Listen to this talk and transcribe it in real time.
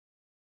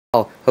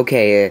Oh,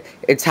 okay,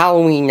 it's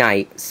Halloween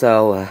night,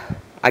 so,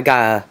 I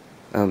gotta,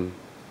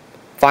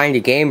 find a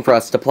game for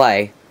us to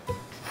play.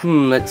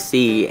 Let's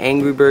see,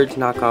 Angry Birds,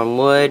 knock on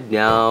wood,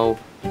 no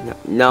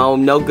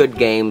good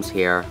games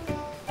here.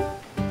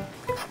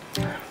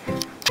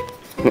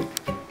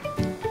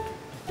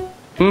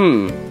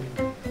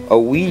 A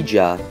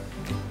Ouija.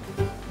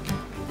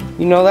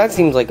 You know, that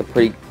seems like a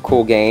pretty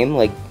cool game,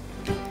 like,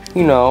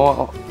 you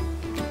know,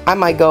 I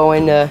might go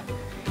and,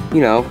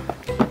 you know,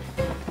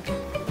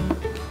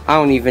 I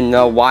don't even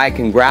know why I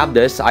can grab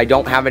this. I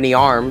don't have any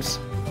arms.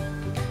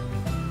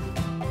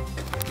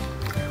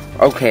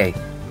 Okay,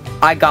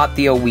 I got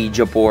the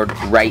Ouija board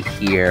right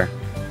here.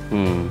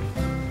 I'm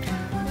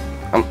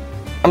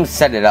gonna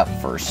set it up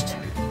first.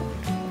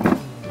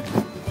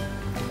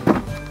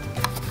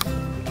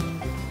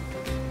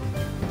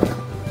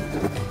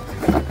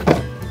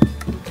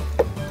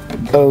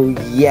 Oh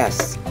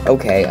yes.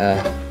 Okay,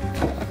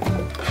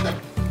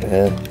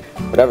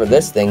 whatever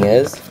this thing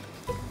is.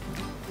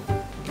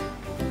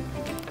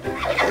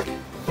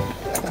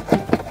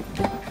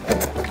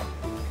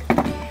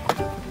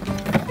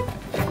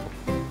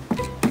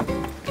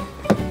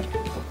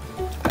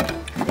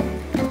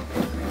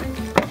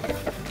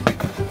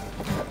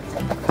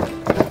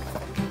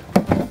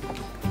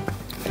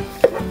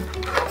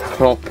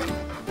 Well,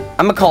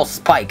 I'm gonna call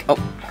Spike. Oh,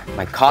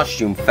 my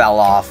costume fell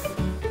off.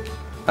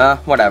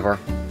 Whatever.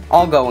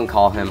 I'll go and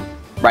call him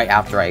right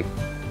after I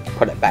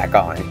put it back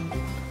on.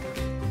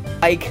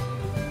 Spike,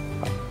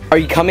 are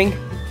you coming?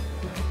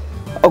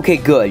 Okay,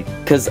 good,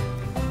 because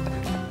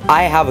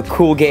I have a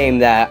cool game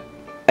that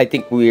I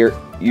think you're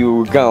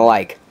gonna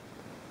like.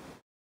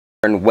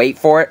 And wait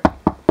for it.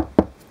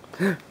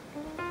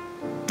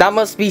 That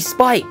must be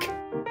Spike.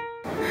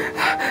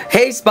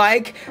 Hey,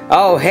 Spike.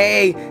 Oh,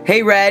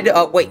 hey, Red.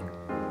 Oh, wait.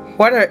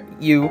 What are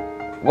you,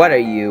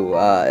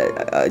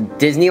 a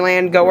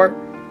Disneyland goer?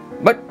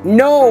 But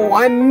no,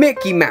 I'm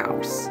Mickey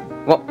Mouse.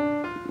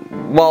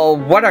 Well,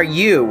 what are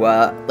you,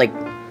 like,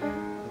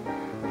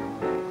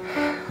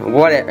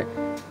 what,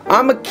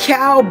 I'm a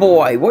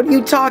cowboy. What are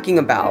you talking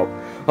about?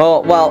 Oh,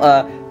 well,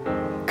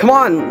 come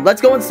on,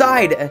 let's go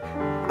inside.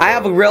 I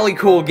have a really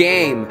cool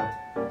game.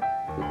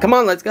 Come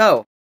on, let's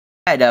go.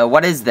 Ed,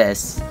 what is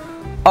this?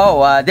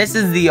 Oh, this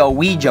is the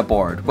Ouija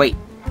board. Wait.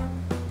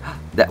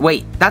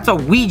 Wait, that's a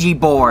Ouija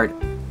board.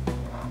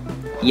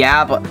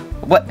 Yeah, but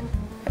what?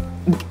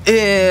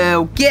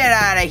 Ew, get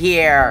out of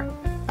here.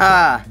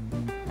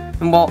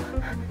 Well,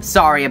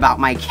 sorry about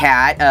my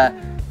cat.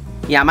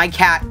 Yeah, my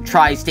cat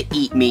tries to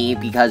eat me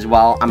because,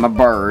 well, I'm a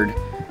bird.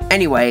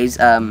 Anyways,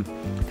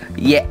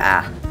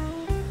 yeah.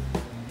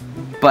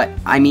 But,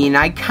 I mean,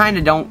 I kind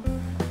of don't...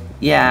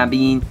 Yeah, I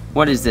mean,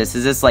 what is this?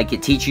 Is this like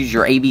it teaches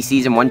your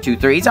ABCs and 1, 2,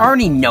 3s? I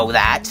already know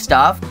that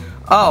stuff.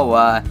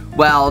 Oh,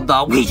 well,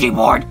 the Ouija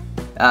board.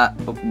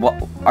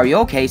 What, are you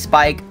okay,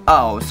 Spike?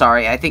 Oh,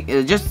 sorry, I think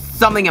it's just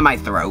something in my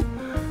throat.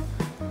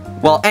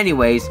 Well,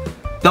 anyways,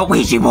 the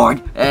Ouija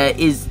board,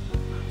 is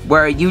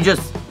where you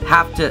just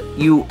have to,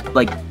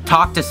 like,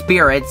 talk to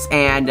spirits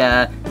and,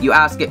 you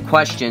ask it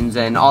questions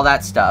and all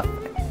that stuff.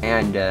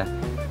 And,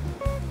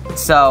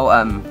 so,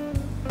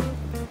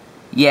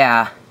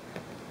 yeah.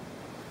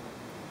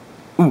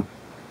 Ooh.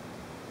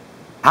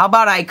 How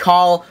about I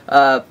call,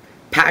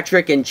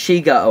 Patrick and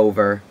Chica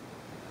over?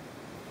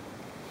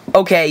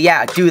 Okay,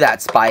 yeah, do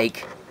that,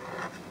 Spike.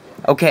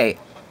 Okay,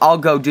 I'll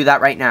go do that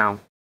right now.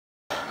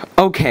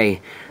 Okay,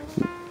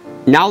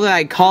 now that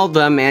I called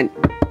them and...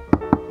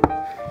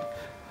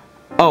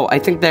 Oh, I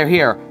think they're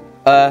here.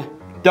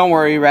 Don't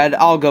worry, Red,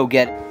 I'll go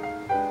get...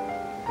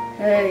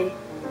 Hey.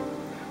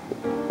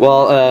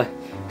 Well,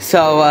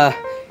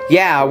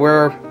 yeah,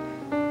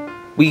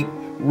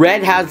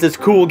 Red has this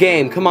cool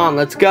game. Come on,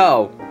 let's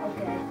go.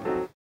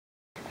 Okay.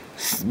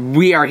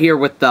 We are here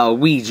with the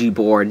Ouija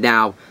board.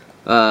 Now,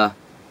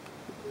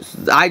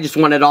 I just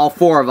wanted all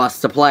 4 of us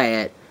to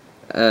play it.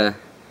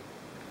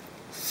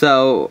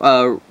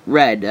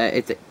 Red,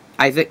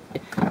 I think,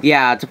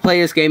 yeah, to play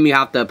this game you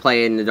have to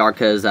play it in the dark,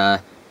 because,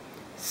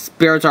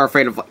 spirits are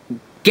afraid of...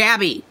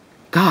 Gabby!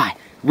 God,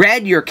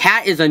 Red, your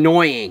cat is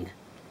annoying.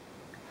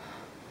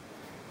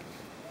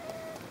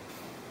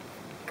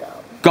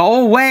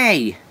 Go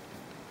away!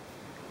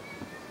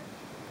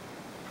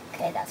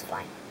 Okay, that's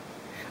fine.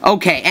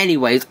 Okay,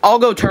 anyways, I'll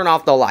go turn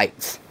off the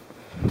lights.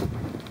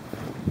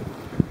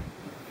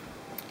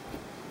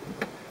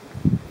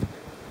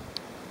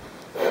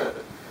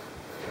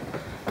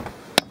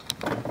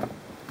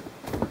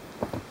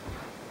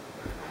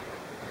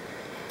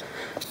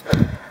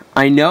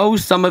 I know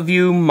some of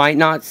you might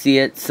not see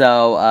it,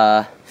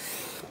 so,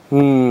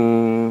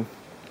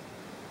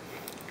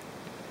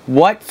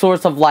 what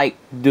source of light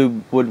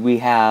would we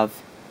have?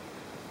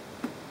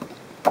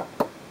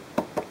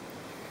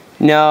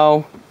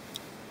 No.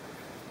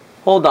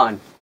 Hold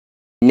on.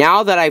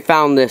 Now that I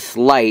found this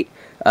light,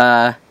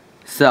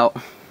 so...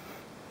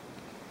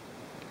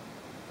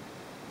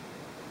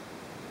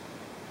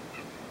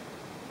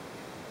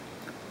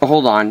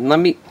 Hold on, let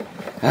me...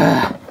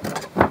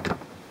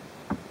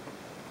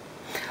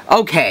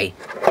 Okay.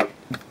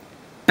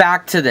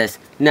 back to this.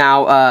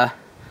 Now,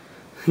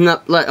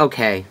 no,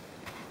 okay.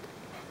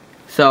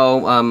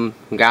 So,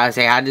 gotta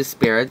say hi to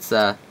spirits.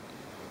 Hi,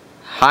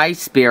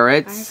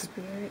 spirits. Hi,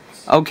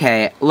 spirits.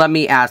 Okay, let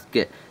me ask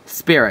it.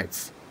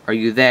 Spirits, are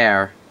you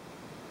there?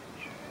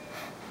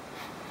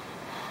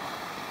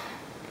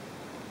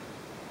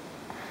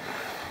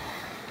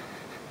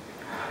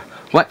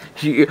 What?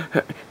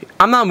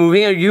 I'm not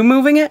moving it. Are you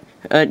moving it?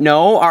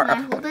 No. Can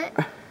I hold it?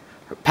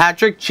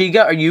 Patrick,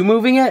 Chiga, are you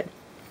moving it?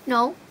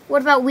 No.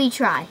 What about we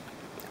try?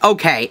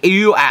 Okay,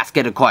 you ask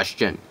it a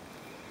question.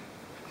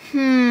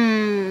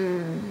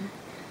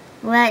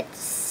 Let's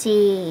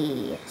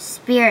see.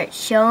 Spirit,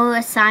 show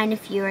a sign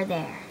if you are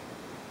there.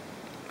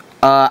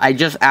 I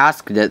just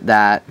asked it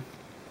that.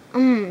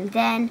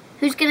 Then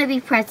who's gonna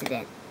be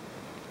president?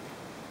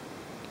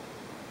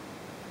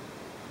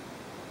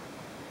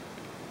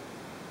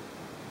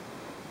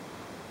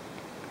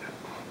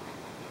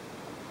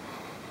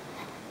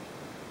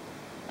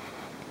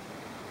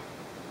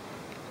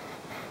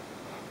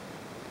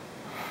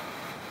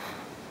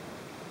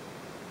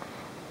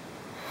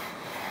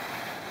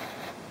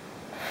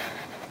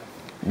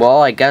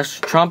 Well, I guess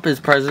Trump is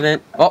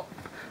president. Oh,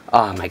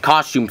 my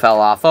costume fell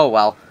off. Oh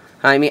well.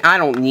 I mean, I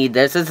don't need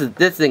this.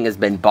 This thing has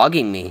been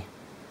bugging me.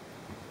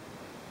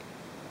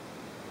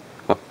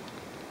 Well,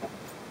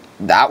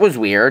 that was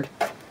weird.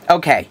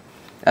 Okay.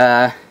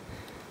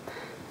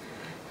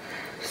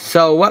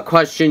 So what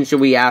question should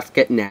we ask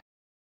it next?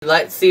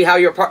 Let's see how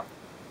your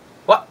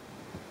What?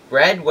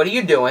 Red, what are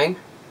you doing?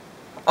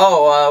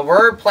 Oh,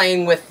 we're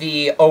playing with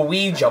the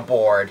Ouija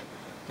board.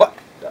 What?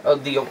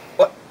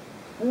 What?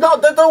 No,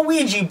 the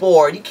Ouija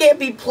board. You can't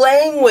be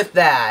playing with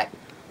that.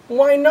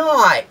 Why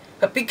not?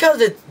 Because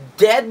it's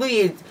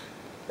deadly.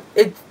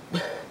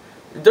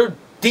 They're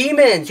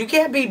demons. You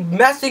can't be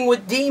messing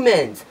with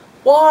demons.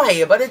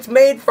 Why? But it's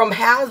made from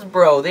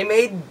Hasbro. They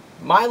made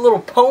My Little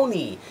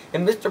Pony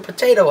and Mr.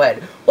 Potato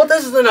Head. Well,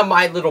 this isn't a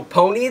My Little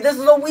Pony. This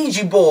is a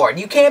Ouija board.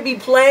 You can't be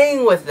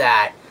playing with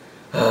that.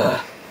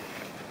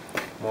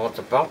 Well, it's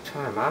about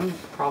time. I'm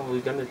probably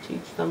going to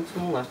teach them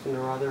some lesson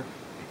or other.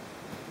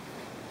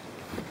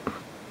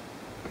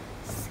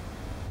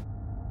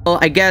 Well,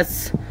 I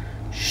guess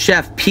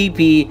Chef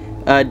Pee-Pee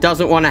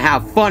doesn't want to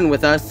have fun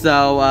with us,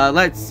 so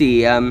let's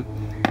see.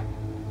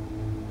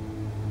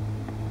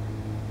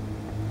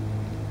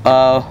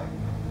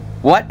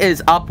 What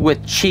is up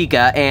with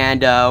Chica,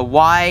 and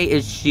why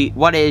is she?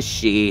 What is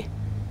she?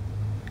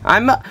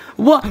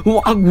 What?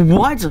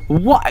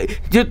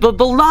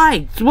 The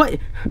lights. What?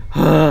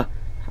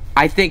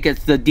 I think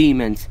it's the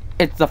demons.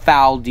 It's the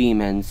foul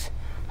demons.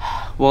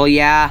 Well,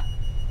 yeah.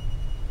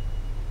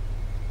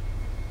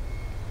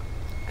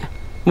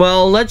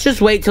 Well, let's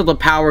just wait till the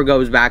power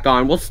goes back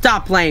on. We'll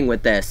stop playing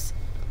with this.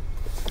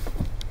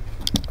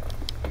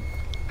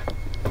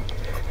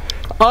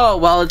 Oh,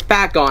 well, it's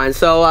back on,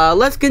 so,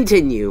 let's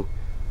continue.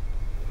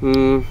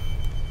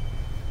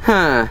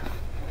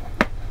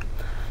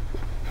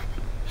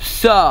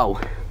 So,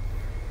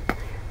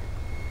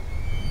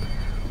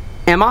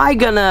 am I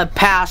gonna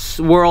pass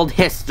world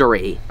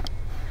history?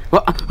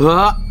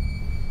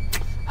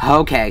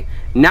 Okay,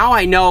 now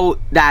I know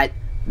that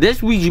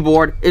this Ouija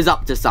board is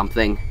up to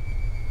something.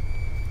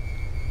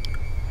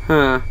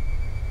 Well,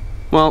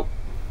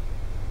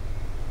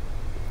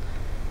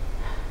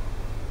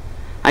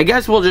 I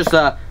guess we'll just,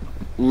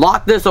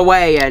 lock this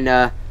away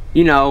and,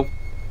 you know,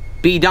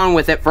 be done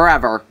with it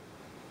forever.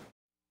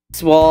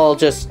 So we'll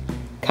just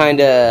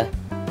kinda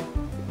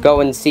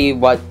go and see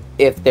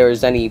if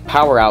there's any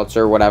power outs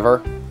or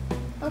whatever.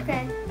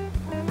 Okay.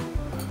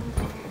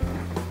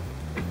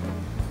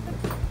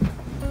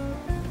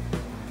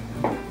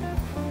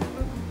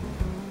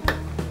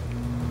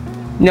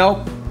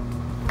 Nope.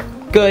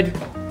 Good.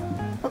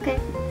 Okay.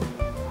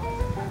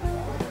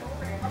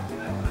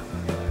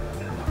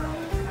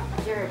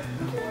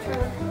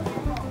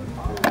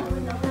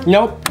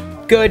 Nope.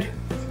 Good.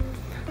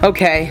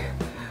 Okay.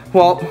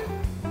 Well.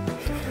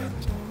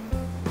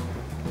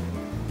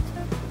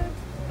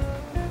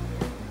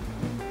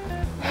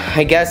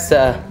 I guess,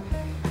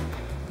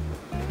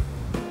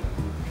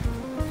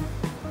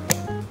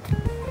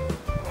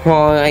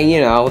 well, you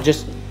know,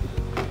 just,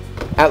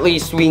 at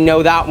least we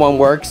know that one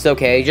works,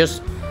 okay,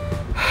 just,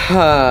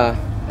 well,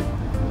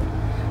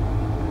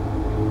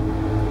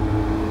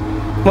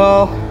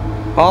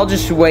 I'll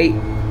just wait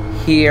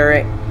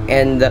here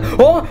and,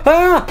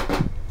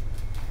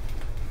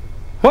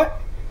 what?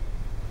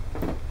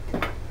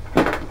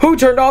 Who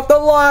turned off the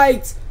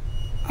lights?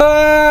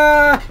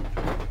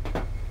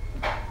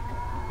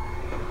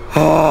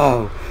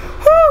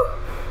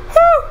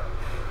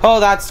 Oh,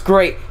 that's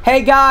great.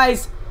 Hey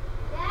guys,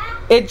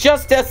 it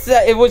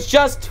was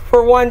just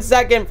for 1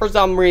 second for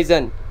some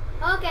reason.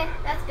 Okay,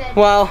 that's good.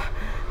 Well,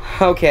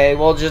 okay,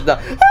 we'll just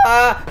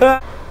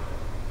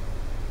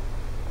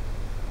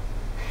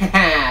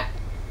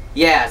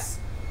yes.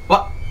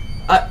 What?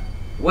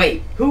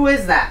 Wait, who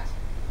is that?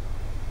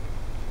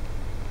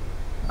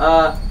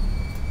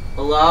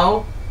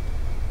 Hello?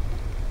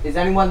 Is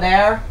anyone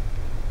there?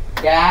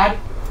 Dad?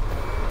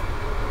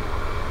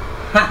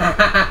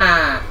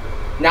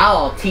 Now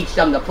I'll teach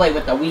them to play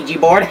with the Ouija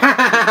board.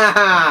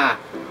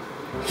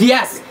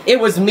 Yes, it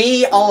was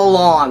me all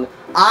along.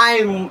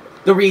 I'm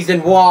the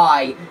reason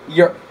why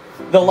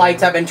the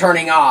lights have been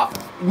turning off.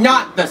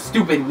 Not the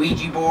stupid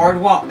Ouija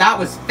board. Well, that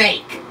was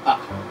fake.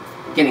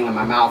 Getting in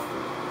my mouth.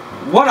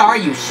 What are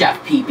you,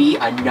 Chef Pee-Pee?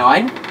 A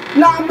nun?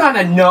 No, I'm not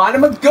a nun.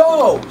 I'm a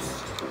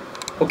ghost.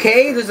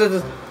 Okay?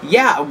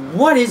 Yeah,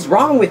 what is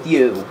wrong with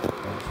you?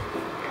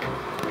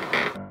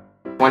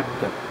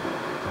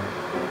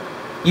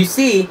 You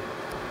see,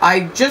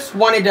 I just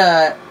wanted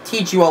to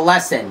teach you a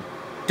lesson.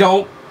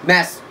 Don't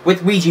mess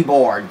with Ouija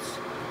boards.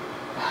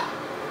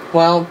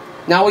 Well,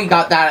 now we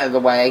got that out of the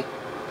way.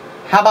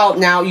 How about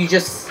now you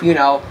just, you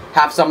know,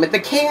 have some of the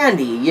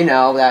candy, you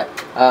know, that,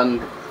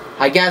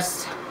 I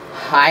guess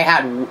I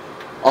had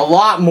a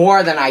lot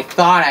more than I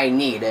thought I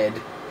needed.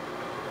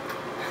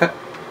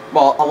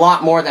 Well, a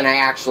lot more than I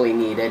actually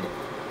needed.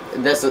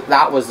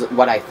 That was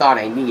what I thought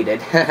I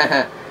needed.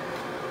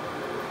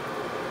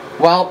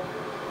 Well,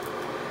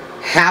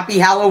 happy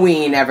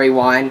Halloween,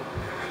 everyone.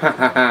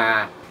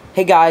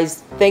 Hey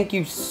guys, thank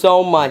you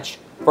so much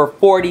for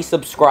 40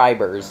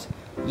 subscribers.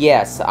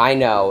 Yes, I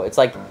know. It's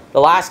like the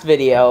last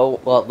video,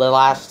 well,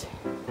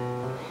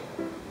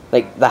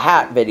 like the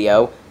hat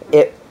video,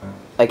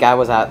 like I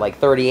was at like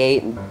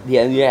 38, and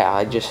yeah,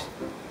 I just,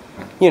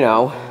 you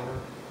know.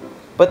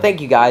 But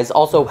thank you guys.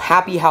 Also,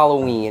 happy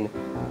Halloween.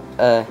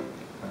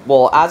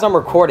 Well, as I'm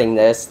recording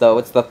this, though,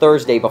 it's the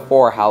Thursday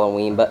before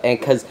Halloween,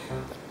 because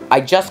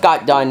I just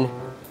got done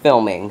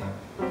filming.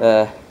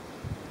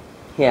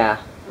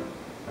 Yeah.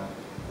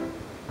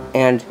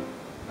 And,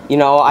 you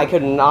know, I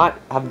could not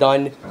have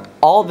done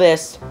all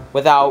this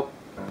without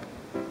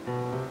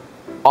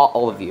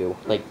all of you.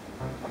 Like,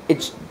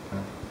 it's,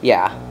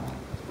 yeah.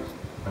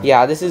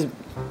 Yeah, this is,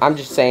 I'm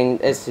just saying,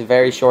 this is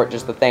very short,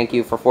 just a thank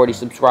you for 40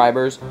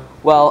 subscribers.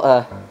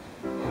 Well,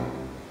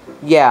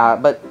 yeah,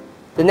 but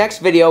the next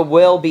video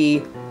will be,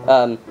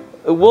 it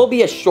will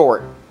be a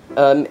short.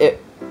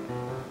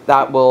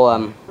 That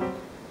will,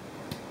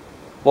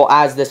 well,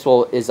 as this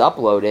is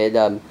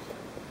uploaded,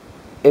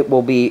 it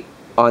will be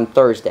on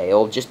Thursday. It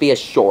will just be a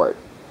short.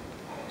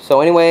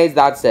 So anyways,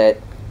 that's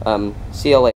it. See you later.